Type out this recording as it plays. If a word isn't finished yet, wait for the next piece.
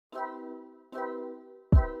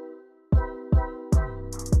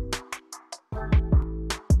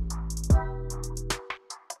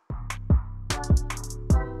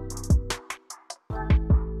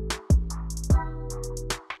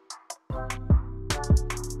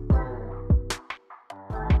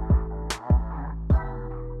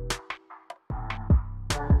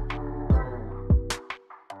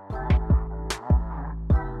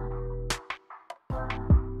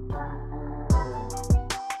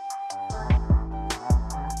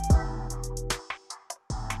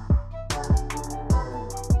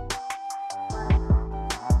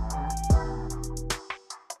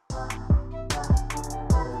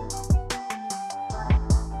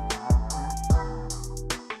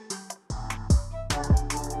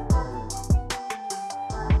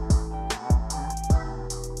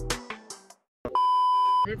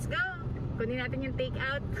natin yung take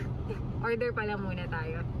out. Order pala muna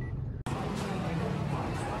tayo.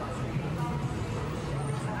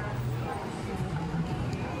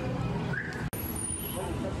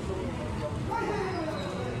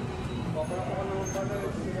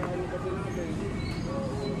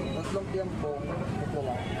 Tatlong tiempo, ito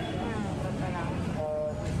lang.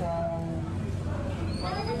 Isang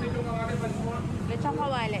Lechong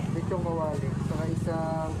kawali. lechong kawali, saka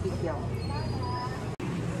isang kikyam.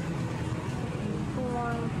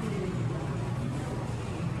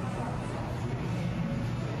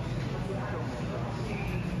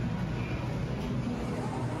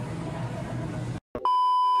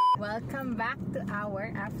 Welcome back to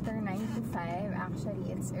our after 9 to 5.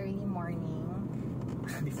 Actually, it's early morning.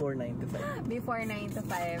 Before 9 to 5. Before 9 to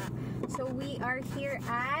 5. So we are here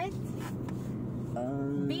at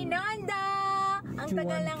Binondo! Ang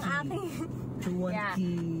tagal lang aking Chuan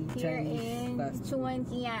Kee. Here in Chuan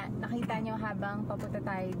Kee. Nakita nyo habang papunta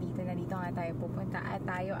tayo dito, na dito nga tayo pupunta, at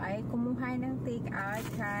tayo ay kumuha ng take out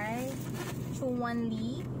kay Chuan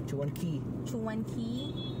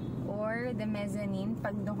Kee or the Mezzanine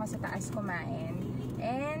pag doon ka sa taas kumain.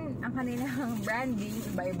 And ang kanilang branding,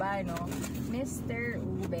 iba-iba, no? Mr.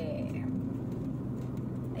 Ube.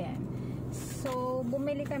 Ayan. So,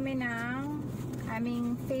 bumili kami ng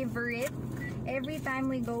aming favorite. Every time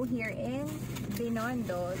we go here in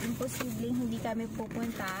Binondo, imposibleng hindi kami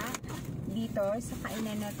pupunta dito sa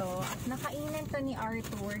kainan na to. Nakainan to ni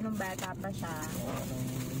Arthur nung bata pa siya.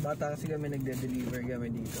 Bata kasi kami nagde-deliver kami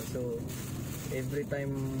dito. So, every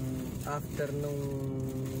time after nung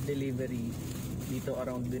delivery dito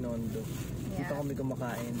around Binondo, dito kami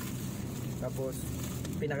kumakain. Tapos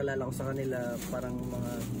pinakilala ko sa kanila parang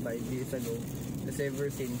mga 5 years ago. Kasi ever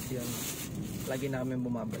since yun, lagi na kami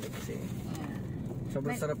bumabalik kasi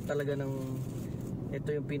sobrang sarap talaga ng, ito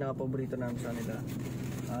yung pinaka-paborito namin sa kanila.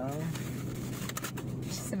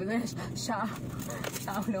 Sabi ko na siya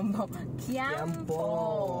ulambong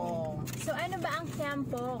Kiampong. So ano ba ang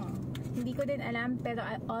Kiampong? Hindi ko din alam, pero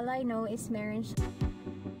all I know is meron siya.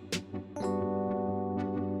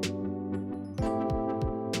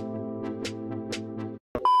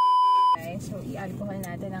 Okay, so i-alcohol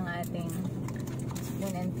natin ang ating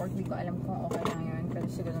spoon and fork. Hindi ko alam kung okay lang yun, pero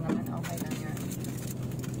siguro naman okay lang yun.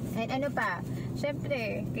 And ano pa,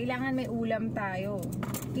 syempre, kailangan may ulam tayo.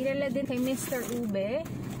 Kilala din kay Mr. Ube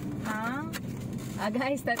ang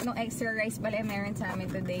guys, tatlong extra rice pala meron sa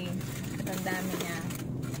amin today. At ang dami niya.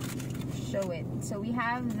 Show it. So we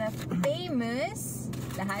have the famous,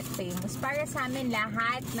 lahat famous. Para sa amin,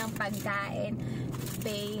 lahat ng pagkain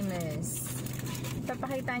famous.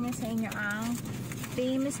 Ipapakita niya sa inyo ang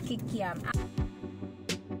famous kikiam.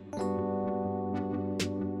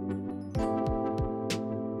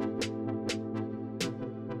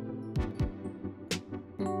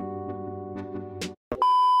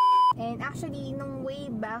 And actually, nung way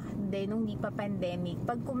back din, nung di pa pandemic,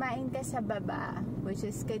 pag kumain ka sa baba, which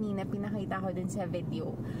is kanina pinakita ko dun sa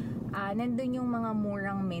video, nandun yung mga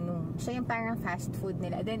murang menu. Siya yung parang fast food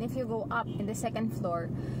nila. Then if you go up in the second floor,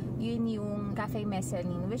 yun yung Cafe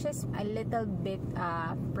Mezzanine, which is a little bit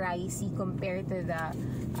pricey compared to the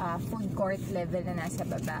food court level na nasa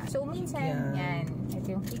baba. So minsan, yan. Ito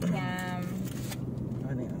yung kikiam.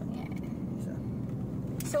 Ano yan?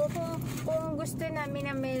 So, kung gusto namin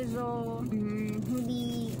na medyo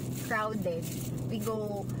hindi crowded, we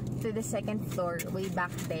go to the second floor way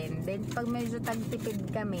back then. Then, pag medyo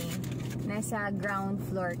tagtipid kami, nasa ground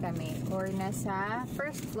floor kami. Or nasa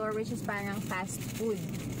first floor, which is parang fast food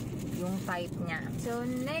yung type niya. So,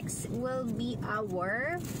 next will be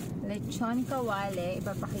our lechon kawali.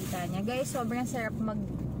 Ipapakita niya. Guys, sobrang sarap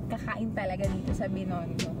magkakain talaga dito sa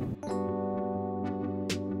Binondo.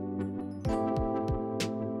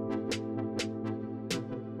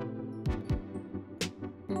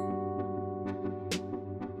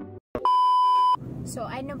 So,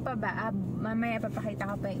 ano pa ba? Mamaya papakita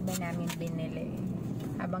ko pa yung iba namin binili.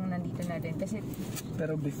 Habang nandito na din. Kasi,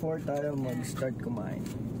 pero before tayo mag-start kumain,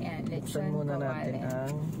 yan, buksan muna natin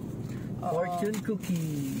ang fortune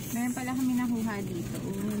cookies. Meron pala kami nakuha dito.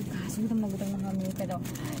 Kaso gutom na kami. Pero,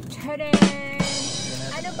 tcharan!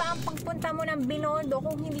 Ano ba ang pagpunta mo ng Binondo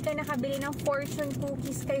kung hindi ka nakabili ng fortune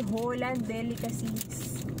cookies kay Holland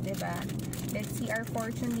Delicacies? Diba? Let's see our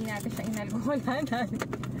fortune. Hindi natin siya inalkoholanan.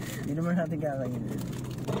 Hindi naman natin kakainin.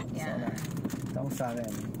 Yeah. Itong sa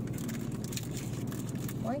akin.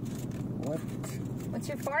 What?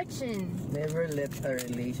 What's your fortune? Never let a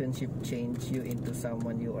relationship change you into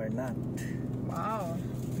someone you are not. Wow.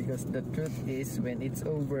 Because the truth is, when it's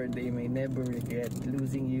over, they may never regret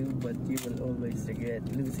losing you, but you will always regret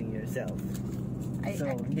losing yourself.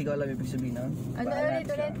 Hindi ko alam ibig sabihin, no?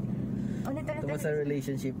 Ulit. Ulit. Tungkol sa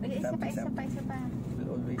relationship. Isa pa.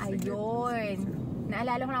 Always Ayun.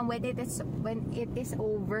 Naalala ko lang when it is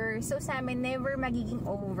over. So sa amin, never magiging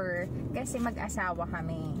over. Kasi mag-asawa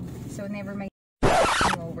kami. So never magiging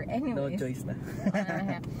over. Anyways. No choice na.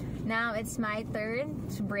 Now, it's my turn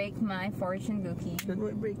to break my fortune cookie. Don't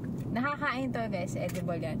worry, break. Nakakain to, guys.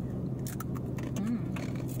 Edible yan.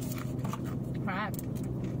 Crap.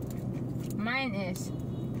 Mine is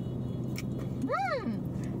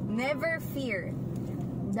never fear.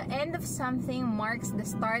 The end of something marks the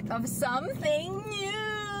start of something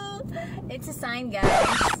new. It's a sign,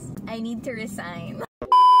 guys. I need to resign.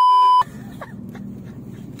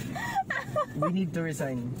 We need to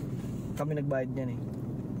resign. Kami nagbayad niyan eh.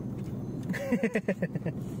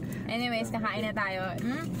 Anyways, kakain na tayo.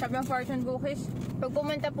 Sabi ng fortune cookies. Pag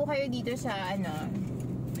pumunta po kayo dito sa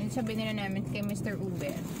sabi nila namin kay Mr.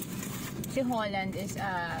 Ube, si Holland is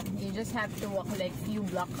you just have to walk like few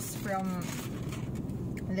blocks from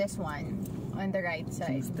this one on the right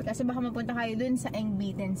side. Kasi baka mapunta kayo dun sa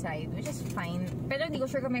Engbitin side, which is fine. Pero hindi ko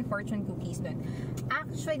sure kung may fortune cookies dun.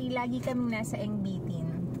 Actually, lagi kami nasa Engbitin.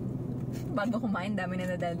 Bago kumain, dami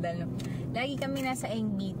na nadaldal. Lagi kami nasa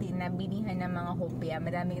Engbitin na bilihan ng mga hopya.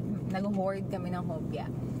 Madami, nag-hoard kami ng hopya.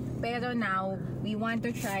 Pero now, we want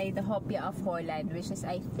to try the hopya of Holland, which is,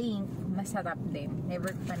 I think, masarap din.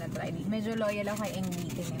 Never ko pa na-try. Medyo loyal ako kay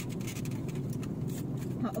Engbitin eh.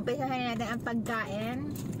 Umpisahan natin ang pagkain.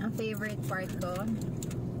 Ang favorite part ko.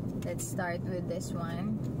 Let's start with this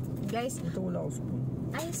one. Guys, ito wala ako spoon.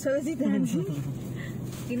 Ay, so si Dandy.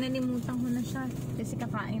 Kinalimutan ko na siya. Kasi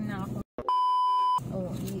kakain na ako.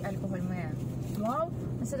 Oh, i-alcohol mo yan. Wow!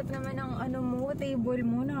 Masarap naman ang mo, table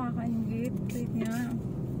mo. Nakakaingit. Wait nga.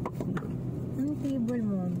 Ang table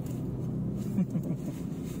mo.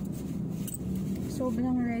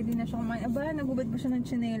 Sobrang ready na siya kumain. Aba, nagubad ba siya ng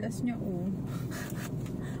tsinelas niya? Oh.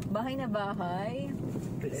 Bahay na bahay.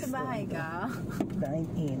 Sa bahay ka. Dine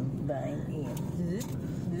in. Ayan.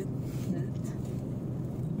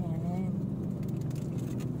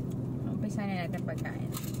 Umpisa na natin pagkain.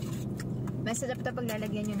 Masarap ito pag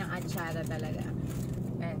lalagyan nyo ng atsara talaga.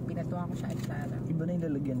 Ayan, pinatuwa ko sa atsara. Iba na yung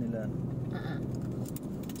lalagyan nila.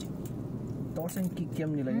 Ito kasi yung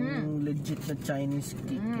kikiam nila, yung legit na Chinese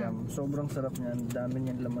kikiam. Sobrang sarap niyan. Dami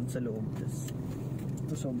niyan laman sa loob.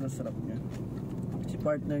 Ito sobrang sarap niya. Si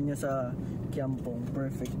partner niya sa kiampong,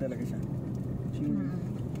 perfect talaga siya.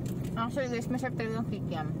 Actually guys, masarap talaga ng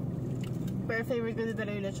kikiam. Pero favorite ko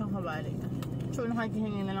talaga yung lechong kawali. So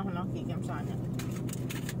nakikihingin na lang ako ng kikiam sa kanya.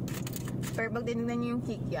 Pero pag tinignan niyo yung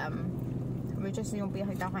kikiam, which is yung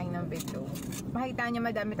pinakita ko kayo ng video, makita niya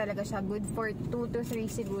madami talaga siya. Good for 2 to 3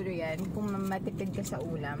 siguro yan kung matipid ka sa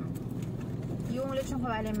ulam. Yung lechong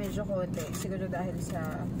kawali medyo konti, siguro dahil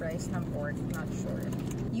sa price ng pork, not sure.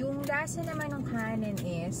 Yung lasa naman ng kanin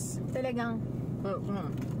is talagang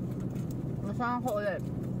nasahan ko ulit.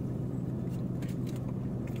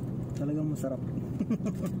 Talagang masarap.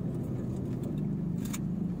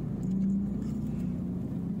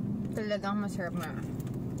 Talagang masarap na.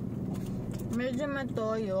 Medyo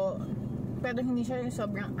matoyo, pero hindi siya yung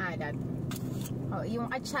sobrang alat. Yung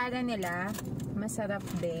atsara nila, masarap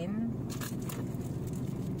din.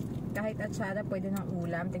 Kahit atsara, pwede ng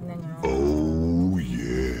ulam. Tignan nyo. Oh,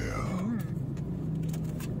 yeah!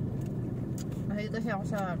 Mahilig kasi ako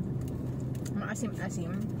sa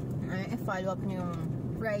maasim-asim. I-follow up nyo yung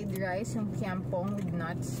fried rice, yung kiampong with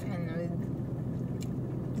nuts and with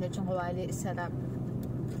lechong kawali. Sarap.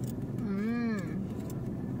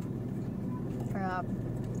 Sarap.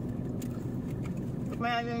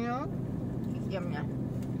 Mayroon yung kikiam niya.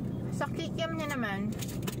 Sa kikiam niya naman,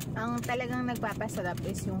 ang talagang nagpapasarap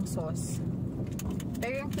is yung sauce.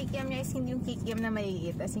 Pero yung kikiam niya is hindi yung kikiam na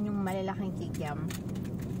maliit, as in yung malalaking kikiam.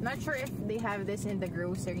 Not sure if they have this in the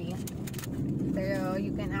grocery, pero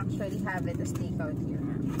you can actually have it as takeout here.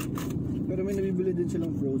 Pero may nabibili din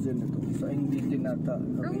silang frozen na to. Sa Engbitin nata.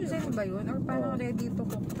 Frozen ba yun? Or parang ready to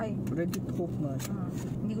cook? Ay. Ready to cook na siya.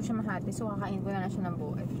 Hindi ko siya mahati, so kakain ko na lang siya ng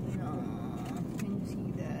buhay. Can you see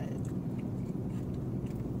that?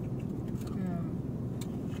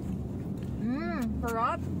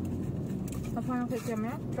 Sarap. Tapos ang kikiam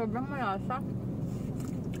niya, sobrang malasa.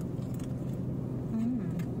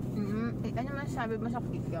 Ano masasabi mo sa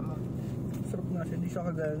kikiam mo? Sarap nga siya. Hindi siya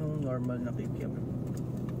kagaya ng normal na kikiam.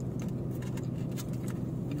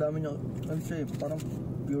 Ang dami niya, ano siya eh, parang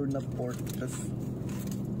pure na pork. Tapos,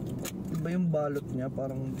 iba yung balot niya,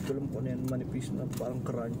 parang, hindi ko alam kung ano yan, manipis na, parang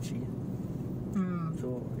crunchy.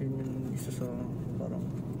 So, yun yung isa sa, parang,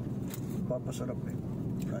 papasarap eh.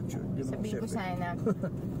 Not sure. Di ba sabihin ko sana,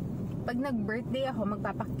 pag nag-birthday ako,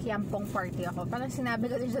 magpapakiampong party ako. Parang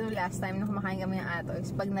sinabi ko din siya last time nung kumakain kami ng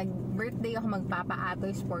Atoys. Pag nag-birthday ako,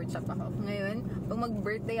 magpapa-Atoys pork chop ako. Ngayon, pag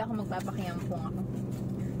mag-birthday ako, magpapakiampong ako.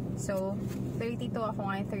 So, 32 ako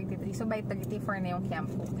ngayon, 33. So, by 34 na yung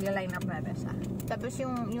kiampo. I-line up natin siya. Tapos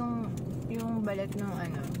yung balat ng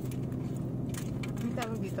ano, yung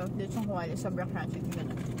tawag dito, dito yung kuwali, sobrang crunchy.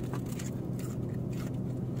 Ganun.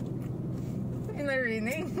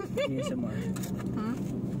 Narinig? Yes, ma.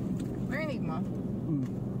 Marinig mo?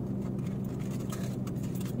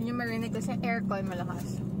 Yun yung marinig kasi aircon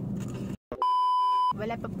malakas.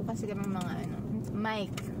 Wala pa po kasi kami mga ano,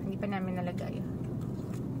 mic. Hindi pa namin nalagay.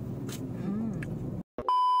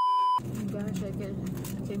 Gosh, I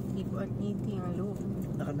can keep on eating. Look.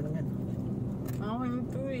 Naka na lang yan. Ako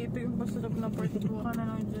ito eh. Ito yung pasarap na part. Buka na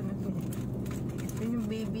lang dyan. Ito. Ito yung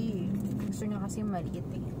baby. Gusto niya kasi maliit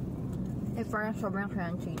eh. Eh, parang sobrang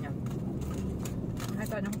crunchy niya.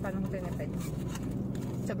 Ito, anong panong tinipid.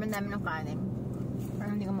 Sobrang dami ng kanin.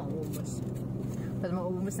 Parang hindi ko mauubos. Pag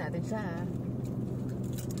mauubos natin siya, ha?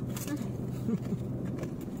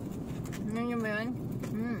 Ano ba yun?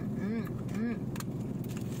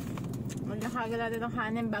 Maglakagal natin ng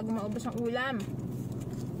kanin bago maubos ang ulam.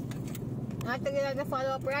 Natagil natin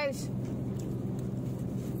follow-up rice.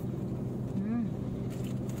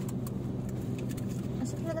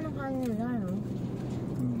 Talaga ng kanin nila, no?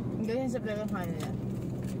 Ganyan sa talaga ng kanin nila.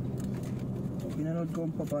 Pinanood ko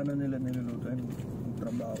kung paano nila niluluto yung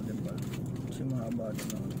trabaho din ba? Kasi mahaba din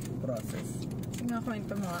ang process. Sige nga,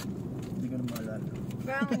 kwento mo nga. Hindi ko na maalala.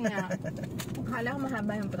 Parang nga. Akala ko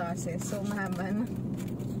mahaba yung process. So, mahaba na.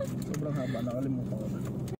 Sobrang haba. Nakalimutan ko na.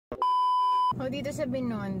 O, dito sa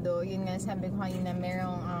Binondo, yun nga, sabi ko kanina,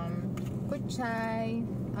 merong kuchay.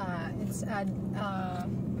 It's a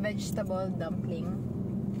vegetable dumpling.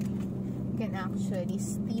 You can actually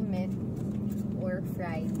steam it or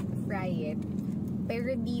fry it.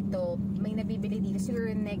 Pero dito, may nabibili dito. Siguro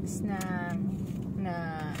next na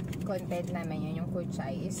content namin yun, yung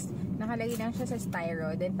kuchay is nakalagay lang siya sa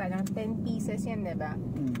styro. Then parang 10 pieces yun, diba?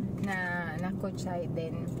 Na kuchay.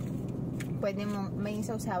 Then pwede mo, may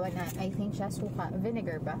sausawan na, I think siya suka,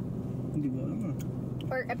 vinegar ba? Hindi ko alam.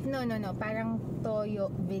 Or no. Parang toyo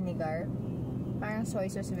vinegar. Parang soy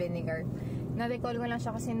sauce vinegar. Na-recall ko lang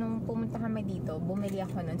siya kasi nung pumunta kami dito, bumili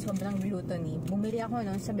ako nun. Sobrang gluttony. Bumili ako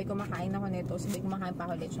nun, sabi ko makain ako nito. Sabi ko makain pa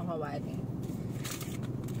ako ulit yung kawali.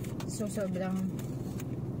 So, sobrang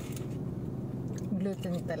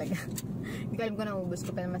gluttony talaga. Hindi ko alam kung naubos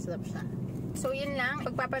ko, pero masarap siya. So, yun lang.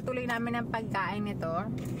 Pagpapatuloy namin ng pagkain nito.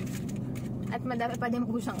 At madami pa din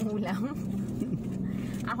po siyang ulam.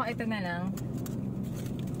 Ako, ito na lang.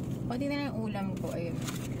 Pati na lang yung ulam ko. Ayun.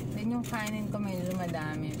 Then yung kanin ko medyo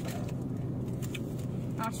madami pa.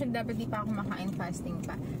 Actually, dapat di pa ako makain, fasting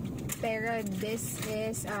pa. Pero this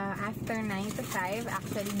is after 9 to 5.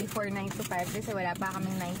 Actually, before 9 to 5 kasi wala pa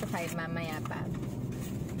kaming 9 to 5 mamaya pa.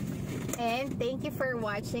 And thank you for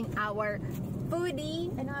watching our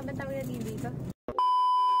foodie. Ano nga ba tawag natin dito?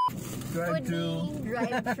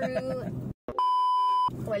 Drive-thru.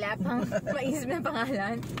 Wala pang maisip na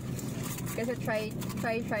pangalan. Kasi try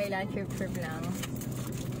lang, trip lang.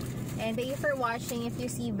 And thank you for watching. If you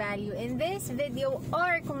see value in this video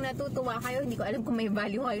or kung natutuwa kayo, hindi ko alam kung may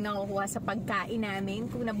value kayo nakukuha sa pagkain namin,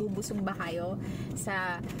 kung nabubusog ba kayo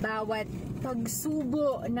sa bawat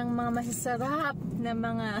pagsubo ng mga masasarap na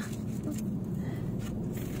mga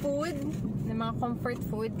food, na mga comfort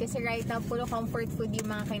food. Kasi right now, puro comfort food yung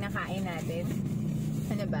mga kinakain natin.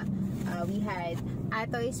 Ano ba? We had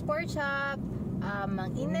Atoy's pork chop,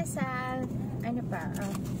 Mang Inasal, ano pa?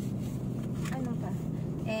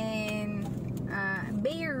 And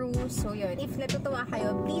Beirut. So yun, if natutuwa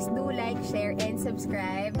kayo, please do like, share, and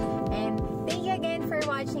subscribe. And thank you again for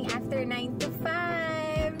watching after 9 to 5.